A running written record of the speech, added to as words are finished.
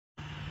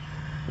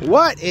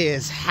What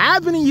is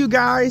happening, you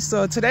guys?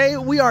 So today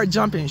we are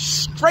jumping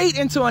straight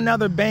into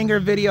another banger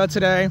video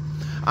today.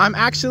 I'm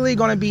actually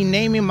going to be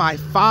naming my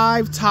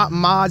 5 top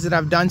mods that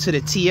I've done to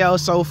the TL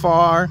so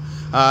far.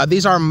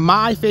 These are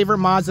my favorite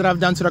mods that I've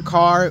done to the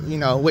car, you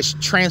know, which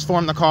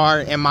transformed the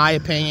car in my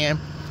opinion.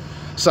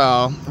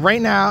 So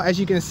right now, as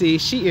you can see,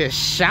 she is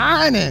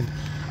shining.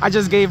 I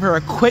just gave her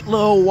a quick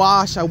little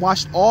wash. I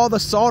washed all the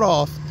salt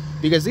off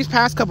because these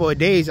past couple of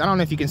days, I don't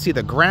know if you can see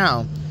the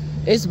ground,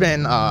 it's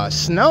been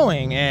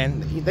snowing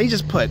and they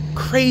just put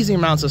crazy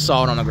amounts of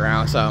salt on the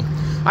ground. So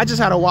I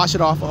just had to wash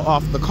it off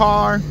the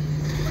car,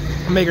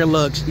 make her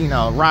look, you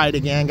know, right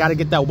again. Got to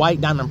get that white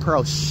diamond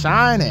pearl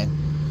shining.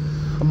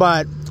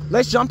 But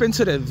let's jump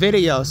into the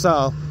video.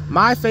 So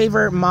my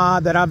favorite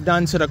mod that I've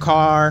done to the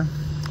car,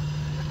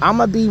 I'm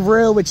gonna be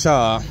real with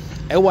y'all,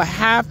 it will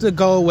have to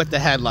go with the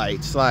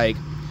headlights. Like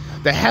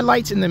the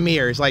headlights and the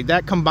mirrors, like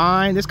that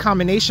combined, this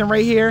combination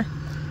right here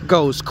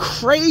goes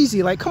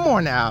crazy. Like, come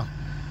on now,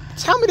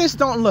 tell me this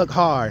don't look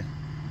hard,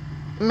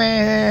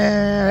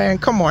 man.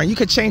 Come on, you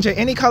could change it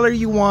any color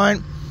you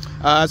want.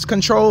 It's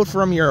controlled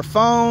from your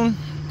phone.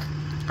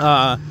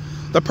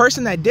 The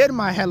person that did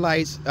my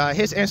headlights,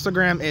 his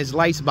Instagram is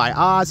Lights by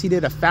Oz. He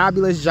did a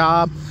fabulous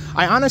job.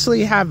 I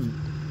honestly have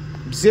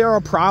zero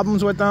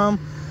problems with them.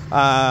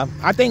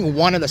 I think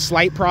one of the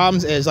slight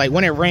problems is like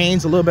when it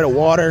rains, a little bit of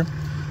water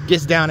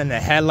gets down in the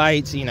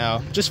headlights, you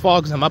know, just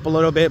fogs them up a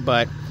little bit,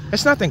 but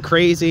it's nothing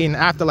crazy. And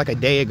after like a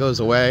day, it goes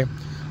away.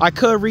 I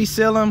could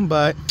reseal them,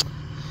 but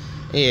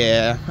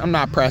yeah, I'm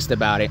not pressed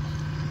about it.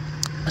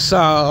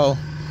 So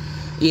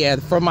yeah,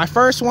 for my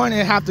first one,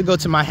 it have to go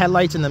to my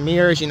headlights and the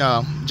mirrors, you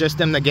know, just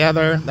them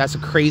together. That's a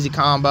crazy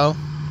combo.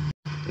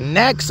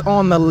 Next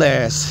on the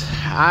list,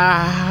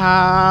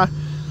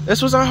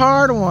 this was a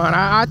hard one.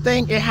 I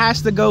think it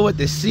has to go with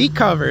the seat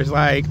covers.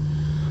 Like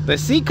the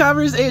seat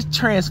covers, it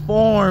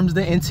transforms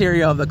the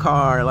interior of the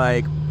car.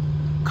 Like,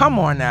 come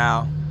on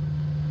now,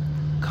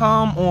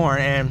 come on.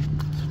 And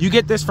you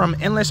get this from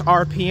Endless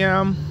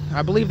RPM.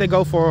 I believe they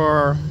go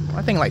for,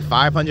 I think like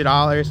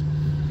 $500.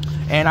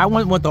 And I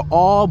went with the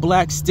all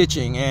black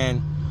stitching,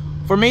 and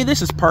for me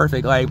this is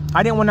perfect. Like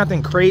I didn't want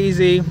nothing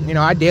crazy, you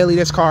know, I daily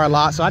this car a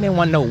lot, so I didn't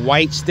want no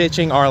white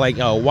stitching or like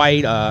a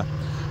white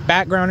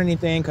background or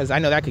anything, because I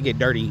know that could get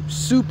dirty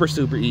super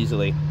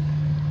easily.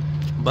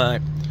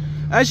 But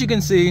as you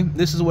can see,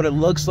 this is what it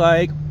looks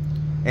like.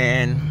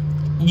 And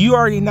you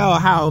already know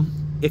how,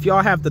 if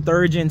y'all have the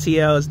 3rd gen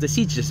TLs, the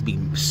seats just be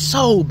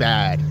so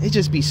bad. It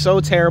just be so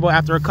terrible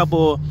after a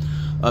couple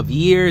of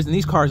years, and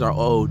these cars are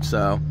old.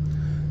 So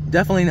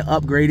definitely an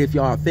upgrade if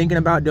y'all are thinking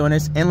about doing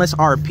this. Endless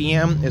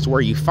RPM is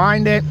where you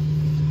find it.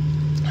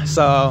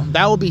 So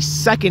that will be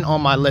second on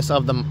my list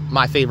of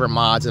my favorite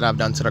mods that I've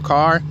done to the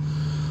car.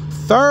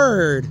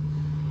 Third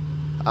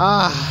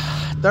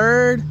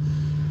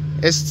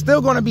is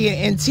still going to be an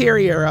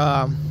interior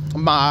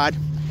mod,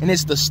 and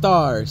it's the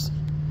stars.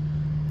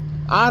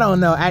 I don't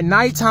know, at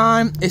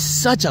nighttime it's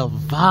such a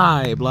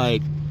vibe.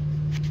 Like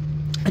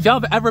if y'all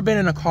have ever been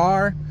in a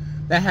car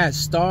that has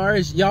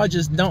stars, y'all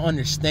just don't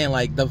understand.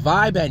 Like the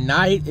vibe at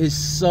night is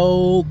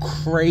so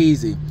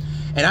crazy.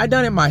 And I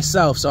done it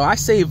myself, so I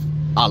saved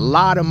a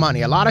lot of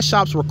money. A lot of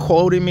shops were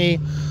quoting me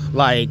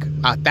like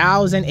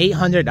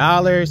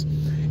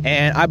 $1,800,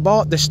 and I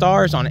bought the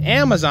stars on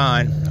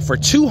Amazon for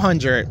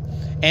 $200.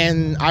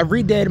 And I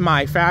redid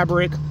my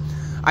fabric.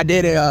 I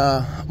did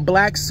a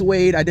black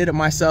suede. I did it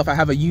myself. I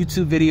have a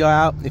YouTube video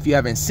out if you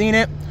haven't seen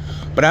it,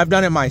 but I've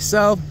done it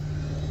myself.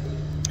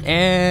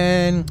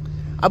 And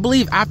I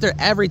believe after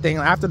everything,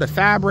 after the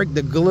fabric,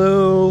 the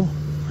glue,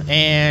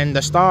 and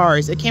the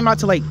stars, it came out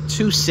to like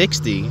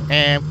 $260,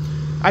 and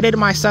I did it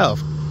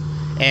myself.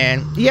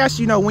 And yes,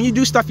 you know, when you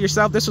do stuff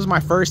yourself, this was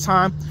my first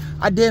time.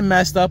 I did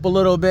mess up a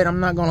little bit, I'm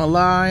not gonna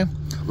lie.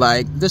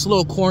 Like this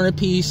little corner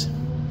piece,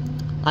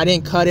 I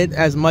didn't cut it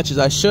as much as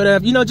I should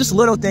have. You know, just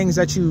little things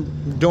that you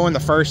doing the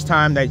first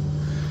time that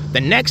the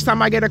next time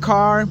I get a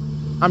car,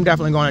 I'm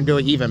definitely going to do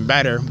it even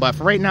better. But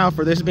for right now,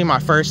 for this being my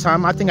first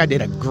time, I think I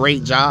did a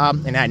great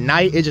job. And at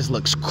night, it just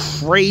looks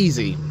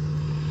crazy.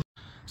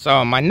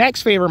 So my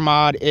next favorite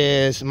mod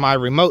is my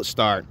remote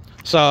start.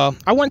 So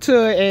I went to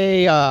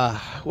a,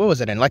 what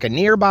was it in? Like a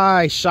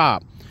nearby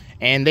shop.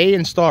 And they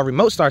install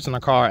remote starts in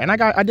the car. And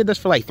I did this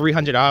for like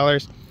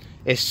 $300.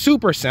 It's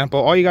super simple.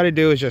 All you got to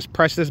do is just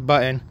press this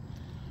button.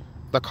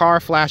 The car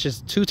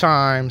flashes 2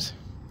 times.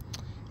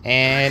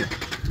 And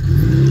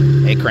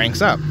it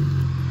cranks up.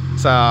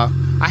 So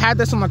I had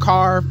this on the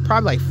car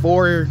probably like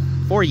four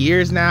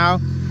years now.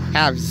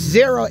 Have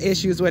zero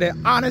issues with it.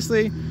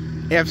 Honestly,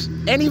 if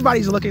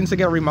anybody's looking to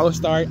get a remote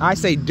start, I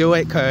say do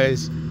it,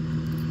 because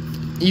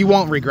you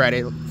won't regret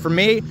it. For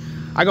me,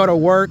 I go to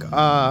work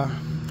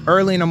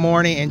early in the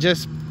morning, and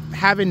just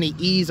having the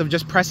ease of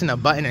just pressing a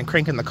button and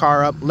cranking the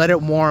car up, let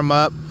it warm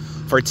up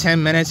for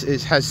 10 minutes,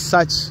 it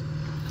has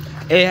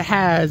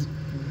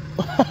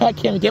I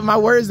can't get my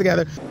words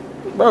together.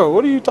 Bro,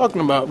 what are you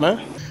talking about,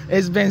 man?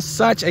 It's been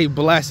such a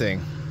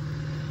blessing.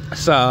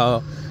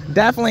 So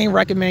definitely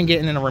recommend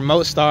getting in a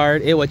remote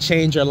start. It would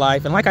change your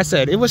life. And like I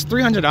said, it was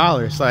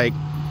 $300. Like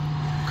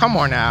Come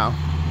on now.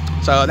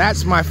 So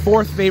that's my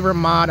 4th favorite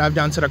mod I've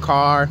done to the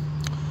car.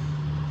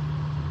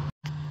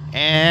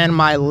 And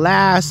my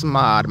last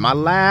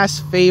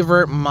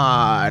favorite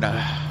mod.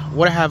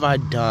 What have I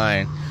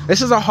done?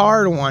 This is a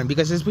hard one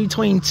because it's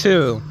between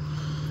 2.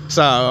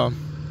 So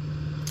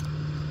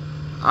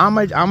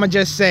I'ma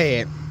just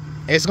say it.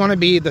 It's gonna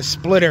be the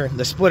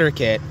splitter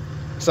kit.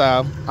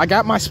 So I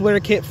got my splitter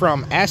kit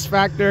from S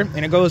Factor,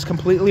 and it goes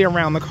completely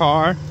around the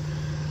car.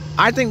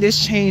 I think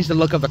this changed the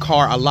look of the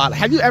car a lot.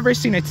 Have you ever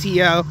seen a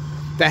TL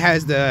that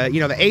has the, you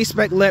know, the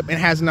A-spec lip and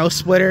has no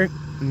splitter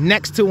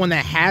next to one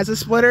that has a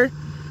splitter?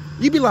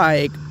 You'd be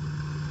like,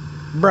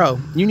 bro,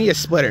 you need a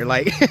splitter.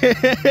 Like,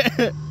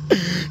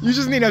 you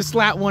just need to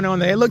slap one on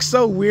there. It looks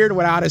so weird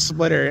without a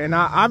splitter. And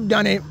I've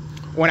done it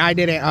when I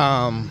didn't,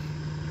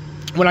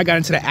 when I got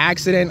into the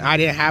accident. I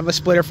didn't have a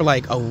splitter for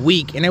like a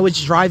week, and it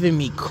was driving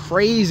me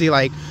crazy.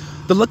 Like,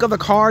 the look of the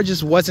car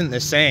just wasn't the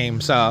same.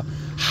 So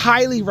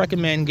highly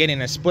recommend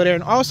getting a splitter.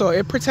 And also,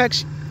 it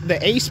protects the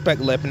A-spec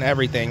lip and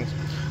everything.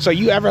 So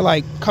you ever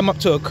like come up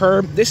to a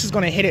curb, this is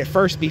going to hit it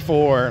first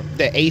before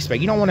the A-spec.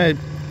 You don't want to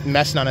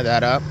mess none of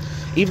that up.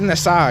 Even the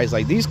size,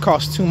 like, these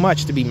cost too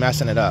much to be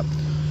messing it up.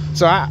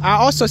 So I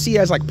also see it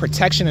as like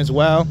protection as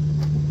well.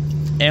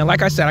 And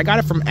like I said, I got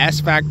it from S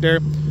Factor.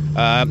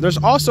 There's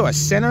also a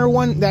center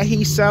one that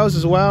he sells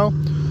as well,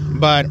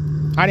 but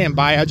I didn't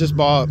buy it. I just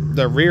bought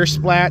the rear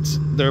splats,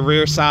 the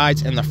rear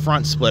sides, and the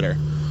front splitter.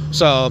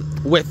 So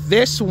with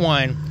this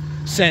one,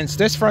 since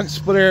this front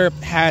splitter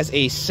has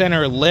a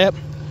center lip,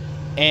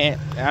 and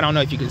I don't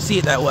know if you can see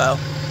it that well,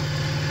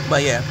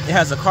 but yeah, it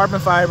has a carbon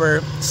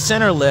fiber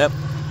center lip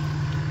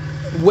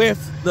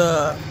with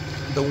the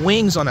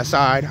wings on the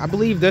side. I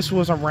believe this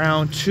was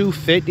around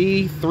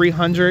 250,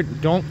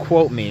 300. Don't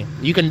quote me.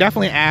 You can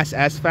definitely ask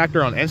S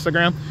Factor on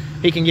Instagram.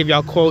 He can give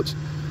y'all quotes,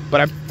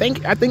 but I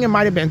think it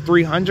might have been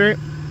 300.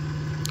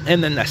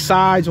 And then the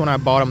sides, when I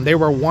bought them, they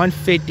were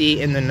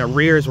 150, and then the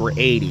rears were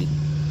 80.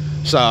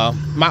 So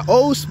my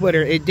old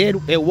splitter,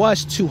 it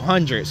was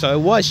 200, so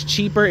it was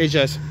cheaper. It's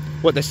just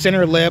with the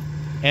center lip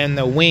and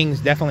the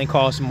wings definitely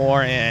cost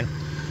more, and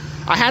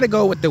I had to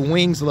go with the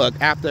wings look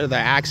after the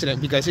accident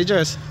because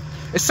it's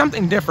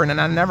something different, and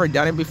I've never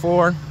done it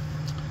before,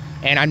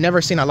 and I've never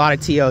seen a lot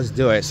of TLs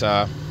do it.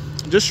 So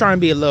just trying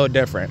to be a little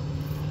different.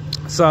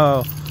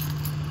 So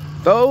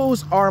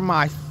those are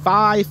my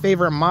 5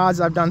 favorite mods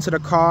I've done to the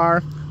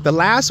car. The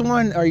last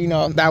one, or, you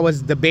know, that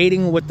was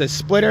debating with the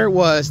splitter,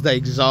 was the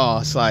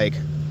exhaust. Like,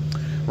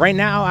 right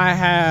now I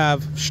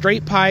have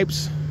straight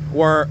pipes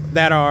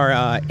that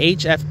are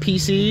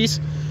HFPCs,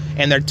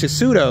 and they're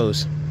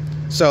Tessutos.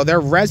 So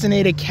they're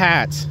resonated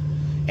cats,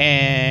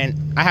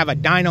 and I have a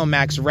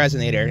Dynamax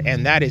resonator,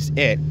 and that is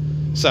it.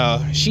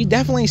 So she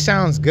definitely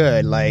sounds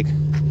good. Like,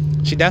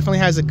 she definitely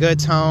has a good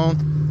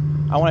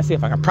tone. I want to see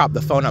if I can prop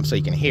the phone up so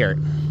you can hear it.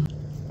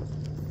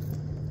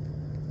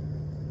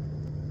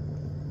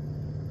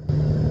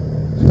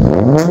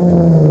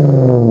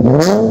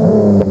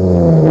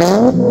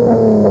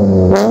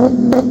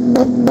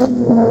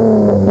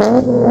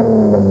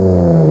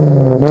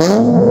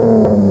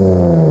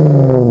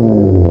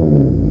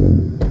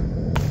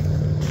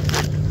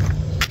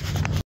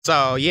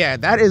 So yeah,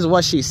 that is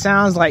what she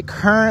sounds like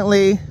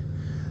currently.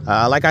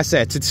 Like I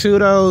said,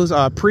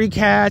 Tessutos,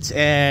 pre-cats,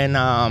 and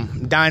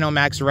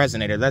Dynamax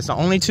resonator. That's the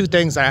only 2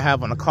 things that I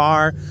have on the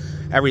car.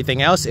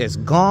 Everything else is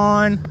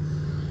gone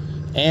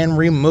and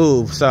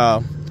removed.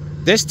 So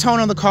this tone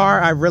of the car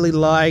I really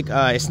like.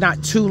 It's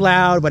not too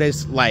loud, but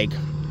it's like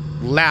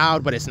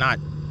loud, but it's not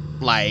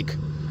like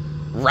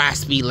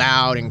raspy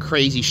loud and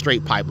crazy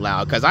straight pipe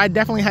loud, because I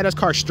definitely had this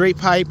car straight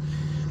pipe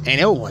and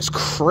it was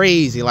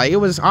crazy. Like, it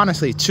was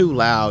honestly too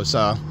loud.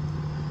 So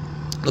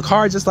the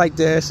car just like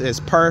this is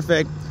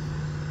perfect.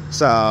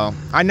 So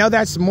I know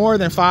that's more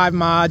than 5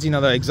 mods, you know,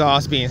 the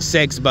exhaust being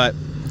 6, but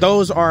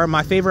those are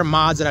my favorite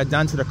mods that I've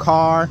done to the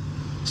car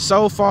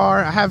so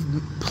far. I have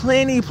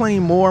plenty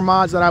more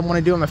mods that I want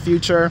to do in the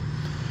future.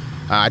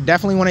 I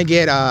definitely want to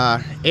get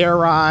air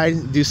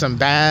ride, do some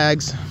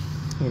bags,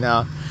 you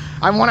know.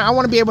 I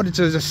want to be able to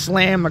just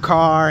slam the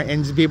car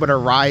and just be able to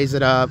rise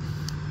it up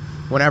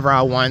whenever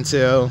I want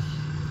to.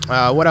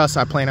 What else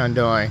I plan on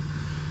doing?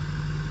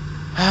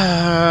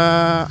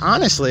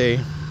 Honestly,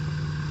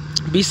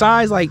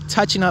 besides like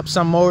touching up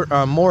some more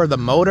of the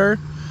motor,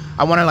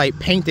 I want to like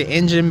paint the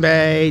engine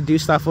bay, do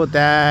stuff with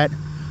that.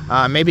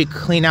 Maybe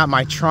clean out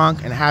my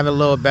trunk and have it a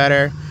little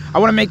better. I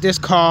want to make this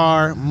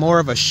car more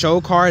of a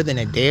show car than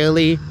a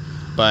daily,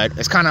 but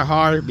it's kind of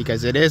hard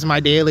because it is my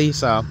daily.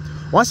 So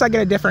once I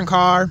get a different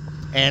car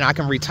and I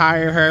can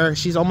retire her,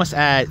 she's almost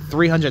at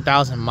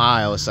 300,000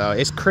 miles. So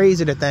it's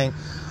crazy to think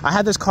I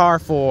had this car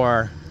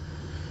for,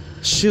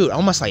 shoot,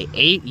 almost like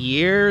 8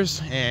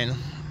 years, and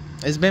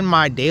it's been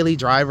my daily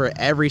driver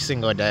every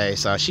single day.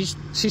 So she's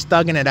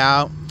thugging it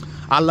out.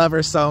 I love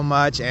her so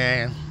much.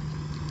 And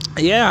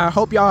yeah, I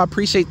hope y'all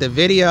appreciate the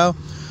video.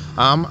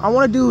 I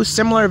want to do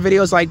similar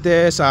videos like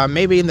this.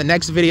 Maybe in the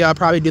next video I'll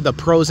probably do the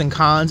pros and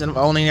cons of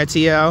owning a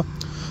TL.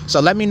 So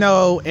let me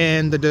know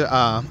in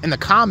the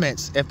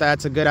comments if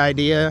that's a good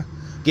idea.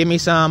 Give me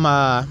some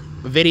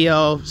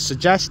video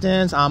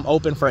suggestions. I'm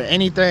open for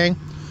anything.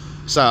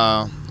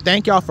 So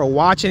thank y'all for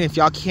watching. If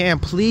y'all can,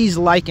 please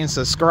like and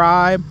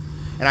subscribe,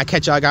 and I'll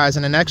catch y'all guys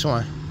in the next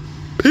one.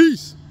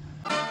 Peace.